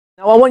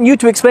Now I want you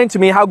to explain to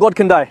me how God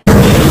can die.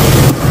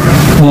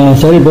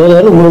 சரி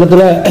போதாரு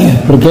உங்களிடத்தில்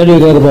ஒரு கேள்வி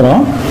கேட்க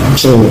போகிறோம்.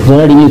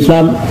 நீங்கள்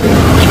இஸ்லாம்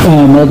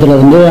மதத்தில்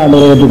இருந்து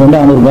ஆண்டவரை ஏற்றுக்கொண்டு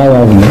ஆண்டவருக்காக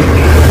ஆகுங்க.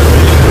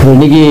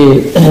 இன்னைக்கு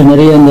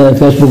நிறைய இந்த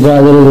ஃபேஸ்புக்கு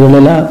அது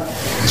இதுகளெல்லாம்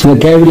சில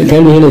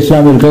கேள்விகள்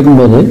இஸ்லாமியில்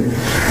கேட்கும்போது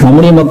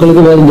நம்முடைய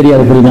மக்களுக்கு வேதம்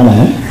தெரியாது அப்படின்னால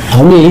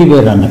அவங்க எழுதி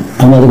போயிடுறாங்க.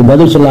 அவங்க அதுக்கு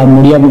பதில் சொல்ல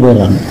முடியாமல்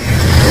போயிடுறாங்க.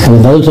 அது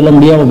பதில் சொல்ல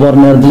முடியாமல் போகிற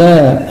நேரத்தில்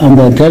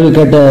அந்த கேள்வி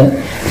கேட்ட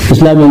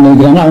இஸ்லாமியர்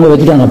நினைக்கிறாங்க அவங்க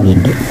வச்சுட்டாங்க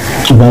அப்படின்ட்டு.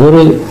 இப்போ அது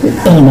ஒரு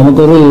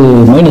நமக்கு ஒரு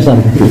மைனஸாக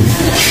இருக்குது.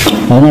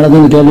 அதனால தான்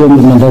இந்த கேள்வி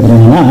உங்களுக்கு நான்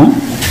கேட்குறேங்கன்னா,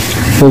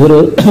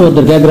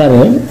 ஒருத்தர்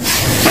கேட்குறாரு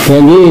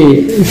கேள்வி,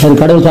 சரி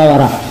கடவுள்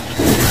சாவாரா?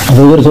 அப்போ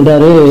இவர்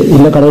சொல்கிறாரு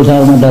இல்லை கடவுள்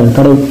சாக மாட்டார்,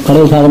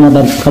 கடவுள் சாக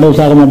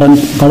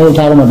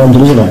மாட்டார்னு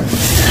சொல்லி சொல்கிறார்.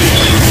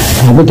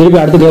 அப்போ திருப்பி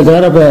அடுத்து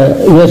கேட்குறாரு, அப்போ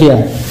யோசியா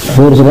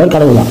இவர் சொல்கிறார்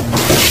கடவுள் தான்.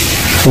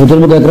 அப்போ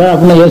திரும்ப கேட்குறாரு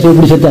அப்படின்னா யோசி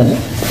எப்படி செத்தார்?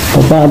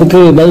 அப்போ அதுக்கு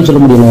பதில் சொல்ல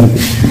முடியல,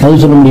 அவருக்கு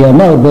பதில் சொல்ல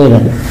முடியாமல் அவர்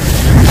போயிடுறாரு.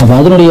 அப்போ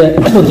அதனுடைய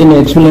ஒரு சின்ன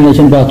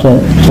எக்ஸ்பிளனேஷன் பார்த்து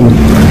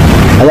சொல்லுங்கள்.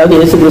 அதாவது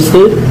இயேசு கிறிஸ்து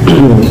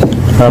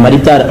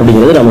மரித்தார்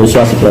அப்படிங்கிறது நம்ம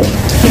விசுவாசிக்கிறோம்.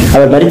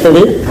 அவர்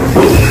மரித்தது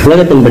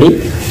உலகத்தின்படி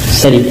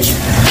சரி.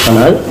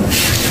 ஆனால்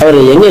அவர்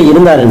எங்கே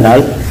இருந்தார்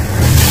என்றால்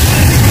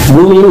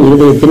பூமியின்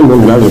இருதயத்தில்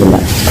 3 நாள்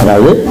இருந்தார்.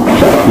 அதாவது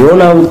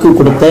யோனாவுக்கு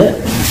கொடுத்த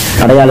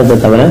அடையாளத்தை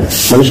தவிர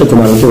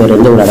மனுஷகுமாரனுக்கு வேற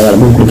எந்த ஒரு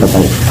அடையாளமும்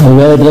கொடுக்கப்பட்டாங்க.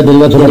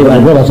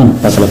 வசனம்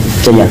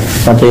சரியா?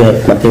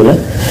 மத்தியில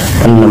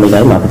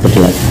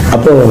 12:48.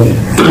 அப்போ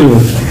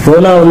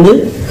யோனா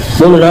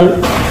 3 நாள்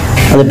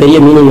அந்த பெரிய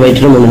மீனின்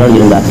வயிற்றில் 3 நாள்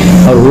இருந்தார்.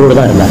 அவர் ஊரோடு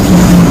தான் இருந்தார்.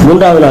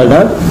 3ஆவது நாள்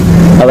தான்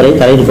அவரை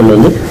தலையில் கொண்டு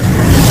வந்து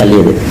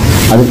தள்ளியது.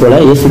 அதுபோல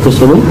இயேசு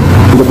கிறிஸ்துவும்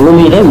இந்த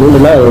பூமியில 3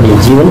 நாள் அவருடைய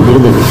ஜீவன்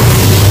இருந்தது.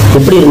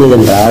 எப்படி இருந்தது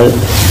என்றால்,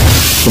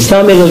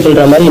 இஸ்லாமியர்கள்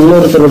சொல்ற மாதிரி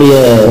இன்னொருத்தருடைய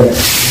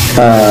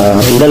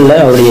உடல்ல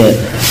அவருடைய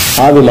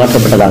ஆவி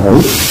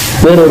மாற்றப்பட்டதாகவும்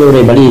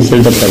வேறொருவருடைய பலி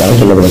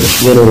செலுத்தப்பட்டதாகவும் சொல்லப்படுது.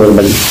 வேறொரு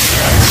பலி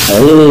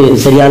அது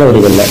சரியான ஒரு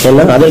இது இல்லை.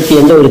 ஏன்னா அதற்கு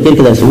எந்த ஒரு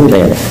தீர்க்க தரிசனமும்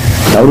கிடையாது.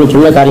 அவர்கள்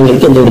சொன்ன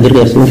காரியங்களுக்கு எந்த ஒரு தீர்க்க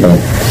தரிசனமும்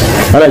கிடையாது.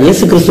 ஆனால்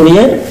இயேசு கிறிஸ்துடைய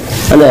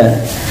அந்த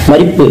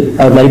மரிப்பு,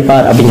 அவர்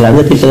மரிப்பார் அப்படிங்கிற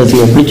அந்த தீர்க்க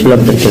தரிசனம் எப்படி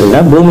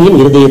சொல்லப்பட்டிருக்கிறதுனா, பூமியின்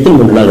இருதயத்தில்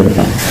 3 நாள்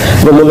இருப்பார்.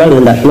 இப்போ 3 நாள்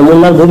இருந்தார். இந்த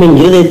 3 நாள் பூமியின்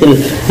இருதயத்தில்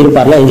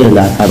இருப்பார்னா எங்க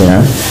இருந்தார் அப்படின்னா,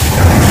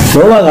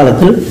 நோவா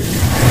காலத்தில்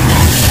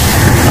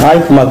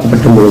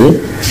ஆயத்தமாக்கப்படும் போது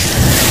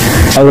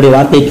அவருடைய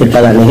வார்த்தையை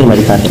கேட்காத அன்னைகள்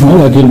மரித்தார்கள்.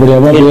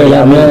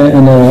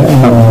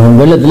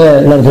 வெள்ளத்துல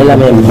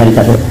எல்லாமே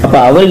மரித்தார்கள். அப்ப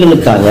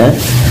அவர்களுக்காக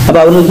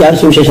அவர்களுக்கு யார்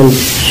சுவிசேஷம்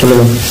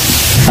சொல்லணும்?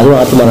 அதுவும்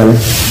ஆத்மா தானே.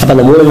 அப்ப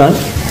அந்த 3 நாள்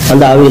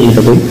அந்த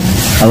ஆவியர்கிட்ட போய்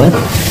அவர்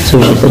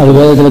சுவிசேஷம்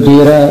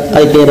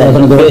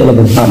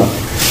ஆமா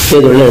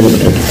பேதுருவில்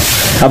எழுதப்பட்டிருக்கு.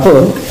 அப்போ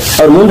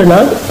அவர் 3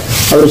 நாள்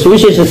அவர்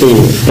சுவிசேஷத்தை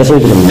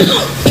பிரசங்கிக்கணும்.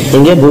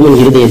 எங்கே?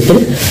 பூமியின்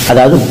இருதயத்தில்,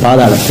 அதாவது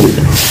பாதாளத்தில்.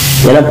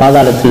 ஏன்னா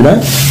பாதாளத்தில்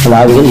தான் அந்த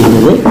ஆவிகள்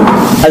இருந்தது.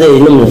 அது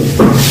இன்னும்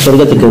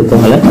சொர்க்கத்துக்கு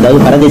போகல, அதாவது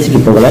பரதேசிக்கு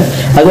போகல.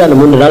 அது அந்த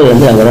 3 நாள்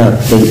அங்கதான்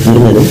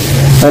இருந்தது.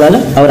 அதனால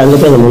அவர் அங்க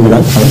போய் அந்த 3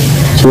 நாள் அவர்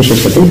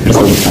சுவிசேஷத்தை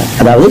பிரசங்கித்தார்.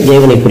 அதாவது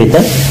தேவனை குறித்த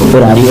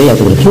ஒரு அறிவை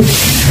அவர்களுக்கு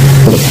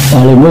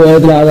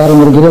கொடுத்தார்.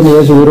 ஆதாரம் இருக்குது. அந்த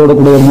இயேசு உயிரோட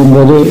கூட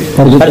இருக்கும்போது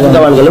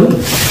பரிசுத்தவான்களும்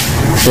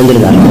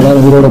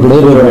உயிரோட கூட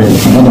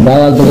அந்த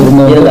பாதாளத்தில்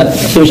இருந்த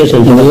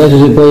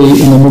சுவிசேஷம் போய்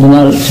இந்த 3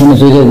 நாள் சொன்ன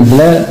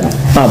சுவிசேஷத்துல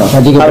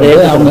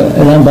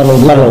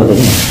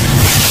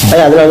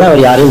அதனாலதான்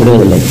அவர் யாரையும்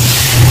விடுவதில்லை.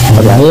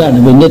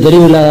 இங்க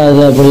தெரியவில்லாத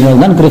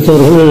அப்படின்னால்தான்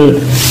கிறிஸ்தவர்கள்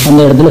அந்த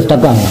இடத்துல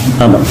ஸ்டக் ஆகலாம்.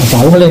 ஆமா.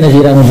 அவங்களே என்ன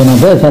செய்யறாங்கன்னு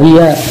சொன்னாக்க,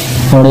 சரியா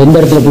அவனை எந்த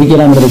இடத்துல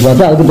பிடிக்கிறாங்கிறத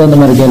பார்த்து அதுக்கு தகுந்த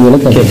மாதிரி கேள்விகளை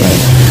கேட்கிறாங்க.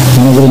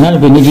 அப்படின்னா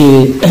இப்ப இன்னைக்கு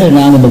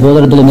நாங்கள் இந்த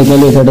போதரத்தில் இந்த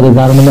கேள்வியை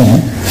கேட்டதுக்கு காரணமே,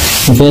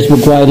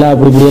 ஃபேஸ்புக் வாயிலாக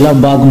இப்படியெல்லாம்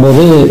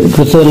பார்க்கும்போது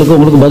கிறிஸ்தவர்களுக்கு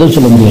உங்களுக்கு பதில்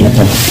சொல்ல முடியல.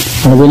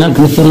 அப்படின்னா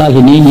கிறிஸ்தவர்களாகி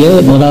நீங்கள்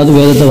முதலாவது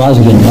வேதத்தை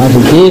வாசித்து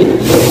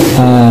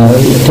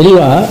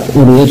தெளிவாக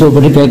ஒரு இயேசுவை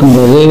பற்றி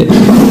கேட்கும்போது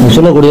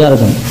சொல்லக்கூடியதாக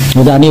இருக்கும்.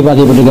 இது அந்நிய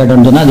பாதையை பற்றி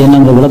கேட்டோம்னு சொன்னால் அது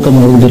என்னங்கிற விளக்கம்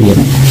உங்களுக்கு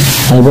தெரியணும்.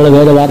 அதுபோல்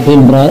வேத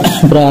வார்த்தையின்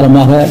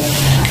பிரகாரமாக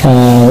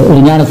ஒரு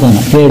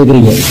ஞானஸ்தானம்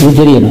எடுக்கிறீங்க, இது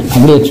தெரியணும்.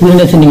 அப்படி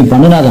எக்ஸ்பிளனேஷன் நீங்கள்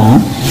பண்ணினாதான்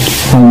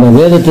அந்த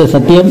வேதத்தில்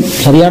சத்தியம்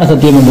சரியான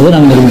சத்தியம் என்பதை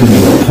நாங்கள் நிரூபிக்க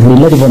முடியும். அப்படி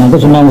இல்லாட்டி போனாக்க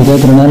சும்மா அவங்க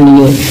கேட்குற நேரம்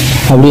நீங்கள்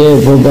அப்படியே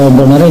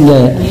போகிற நேரம் இந்த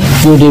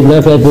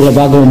யூடியூப்பில் ஃபேஸ்புக்கில்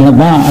பார்க்க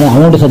வேண்டியப்பா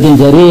அவங்களோட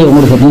சத்தியம் சரி,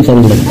 உங்களோட சத்தியம்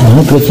சரியில்லை.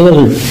 அதனால்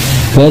கிறிஸ்தவர்கள்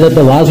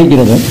வேதத்தை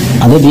வாசிக்கிறதும்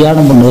அதை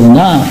தியானம் பண்ணுறதும்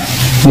தான்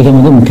மிக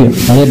மிக முக்கியம்.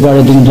 அதேபாடு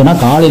எடுத்துன்னு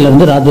சொன்னால்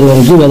காலையிலேருந்து ராத்திரி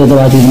வரைக்கும் வேதத்தை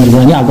வாசிக்கிட்டு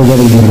இருக்கிறாங்க. அப்போ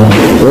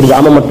கேட்டுக்கிட்டு ஒரு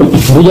ஜாமம் மட்டும்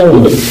ஒரு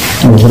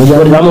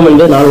ஜாமம்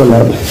வந்து 4 மணி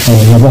நேரம்.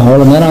 அப்போ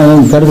அவ்வளோ நேரம்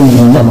அவங்க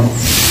கேட்டுக்கிட்டு.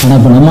 ஆனால்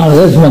இப்போ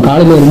நம்மளால சும்மா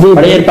காலையில் இருந்து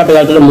பழைய ஏற்பாட்டு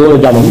காலத்தில் 3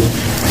 ஜாமம்,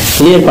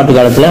 புதிய ஏற்பாட்டு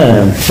காலத்தில்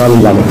 4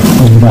 ஜாமம்.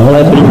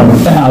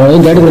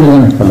 அவ்வளோதையும்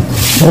கேட்டுக்கிட்டு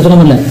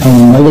பிரச்சனை இல்லை.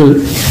 அவங்க மகள்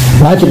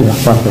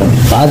வாசிச்சிருக்கான்,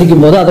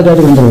 வாசிக்கும் போது அதை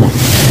கேட்டுக்கிட்டுருக்கான்.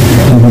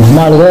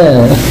 நம்மளுக்கு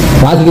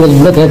வாசிக்கிறது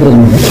இல்லை, கேட்கறது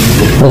இல்லை.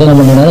 பிரச்சனை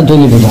பண்ண நேரம்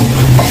தூங்கிட்டு இருக்கான்.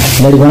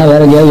 படி போனால்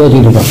வேற எங்கேயாவது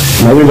யோசிச்சுட்டு இருப்பான்.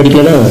 மொபைல்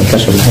படிக்கலாம்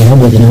கஷ்டம்.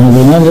 அதான் பிரச்சனை.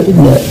 அப்படின்னா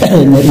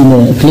இந்த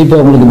கிளிப்பை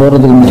அவங்களுக்கு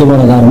போடுறதுக்கு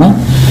முக்கியமான காரணம்,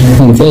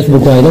 நீங்கள்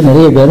ஃபேஸ்புக் வாயில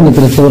நிறைய பேர் இந்த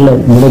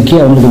கிறிஸ்தவரில் முடக்கி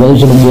அவங்களுக்கு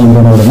பதில் சொல்ல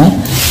முடியும் உடனே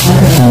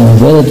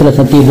வேதத்தில்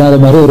சக்தி இல்லாத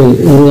மாதிரி ஒரு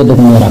உருவத்தை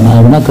கொண்டு வராங்க.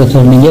 அப்படின்னா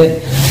கிறிஸ்தவ நீங்கள்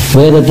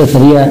வேதத்தை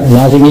சரியா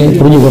வாசிங்க,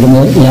 புரிஞ்சு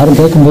கொடுங்க. யாரும்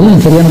கேட்கும்போது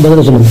சரியான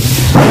பதிலை சொல்லுங்க.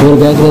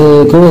 இவர்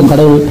கேட்கறதுக்கு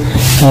கடவுள்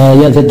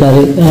ஏன்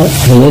செத்தாரு,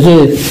 இயேசு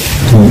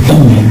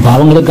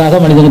பாவங்களுக்காக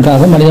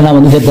மனிதனா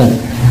வந்து செத்தாரு.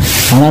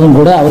 ஆனாலும்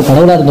கூட அவர்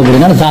கடவுளாக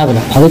இருந்தபடினா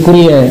சாகலாம்.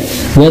 அதுக்குரிய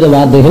வேத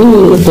வார்த்தைகள்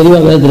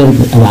தெளிவாக வேதத்தில்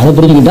இருக்கு. அதை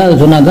புரிஞ்சுக்கிட்டா அதை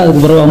சொன்னாக்கா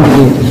அதுக்கு பிறகு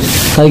அவங்களுக்கு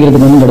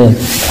கதைக்கிறதுக்கு ஒன்றும் கிடையாது.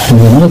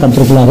 அதனால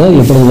கருத்துக்களாக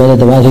எப்பொழுது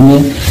வேதத்தை வாசிங்க,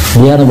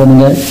 தியானம்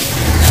பண்ணுங்க,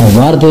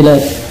 வார்த்தையில்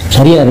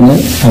சரியா இருங்க.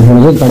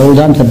 அப்பொழுது கடவுள்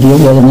தான்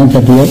சத்தியம், வேதம் தான்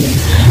சத்தியம்.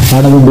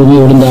 வானமும் பூமி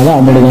ஒளிந்தாலும்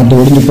அவனுடைய வார்த்தை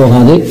ஒளிஞ்சு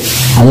போகாது.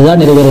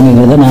 அதுதான்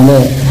நிறைவேறுங்கிறத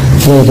நாங்கள்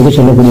உலகத்துக்கு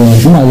சொல்லக்கூடியதாக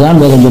இருக்கும்.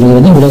 அதுதான் வேதம்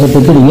சொல்கிறது.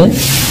 உலகத்துக்கு நீங்கள்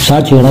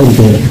சாட்சிகளாக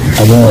இருக்கிறீர்கள்.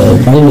 அப்போ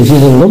பழைய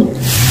சீசர்களும்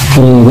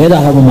ஒரு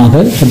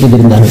வேதாகமமாக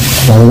கற்றுத்திருந்தார்கள்.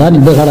 அதுதான்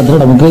இந்த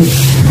காலத்தில் நமக்கு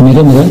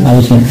மிக மிக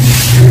அவசியம்.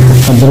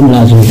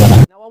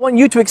 ஆசீர்வதிப்பார்கள். I want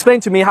you to explain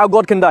to me how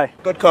God can die.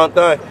 God can't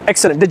die.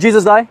 Excellent. Did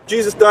Jesus die?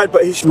 Jesus died,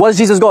 but he... Was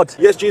Jesus God?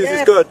 Yes, Jesus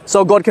is God.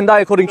 So God can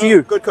die according to you?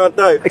 God can't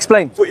die.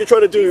 Explain. What you're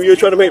trying to do, you're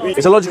trying to make me...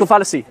 It's a logical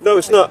fallacy. No,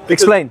 it's not.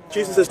 Explain.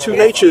 Jesus has two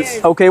natures.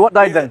 Okay, what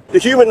died then?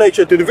 The human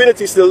nature, the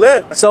divinity is still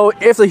there. So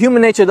if the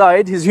human nature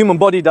died, his human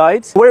body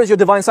died, where is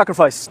your divine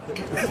sacrifice?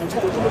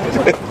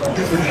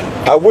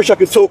 I wish I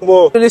could talk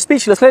more. You're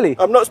speechless, clearly.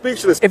 I'm not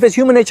speechless. If his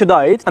human nature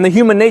died, and the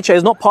human nature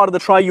is not part of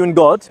the triune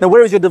God, then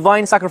where is your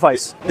divine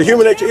sacrifice? The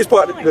human nature is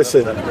part of...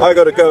 Listen, I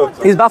gotta go.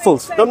 He's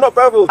baffled. I'm not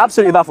baffled.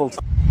 Absolutely baffled.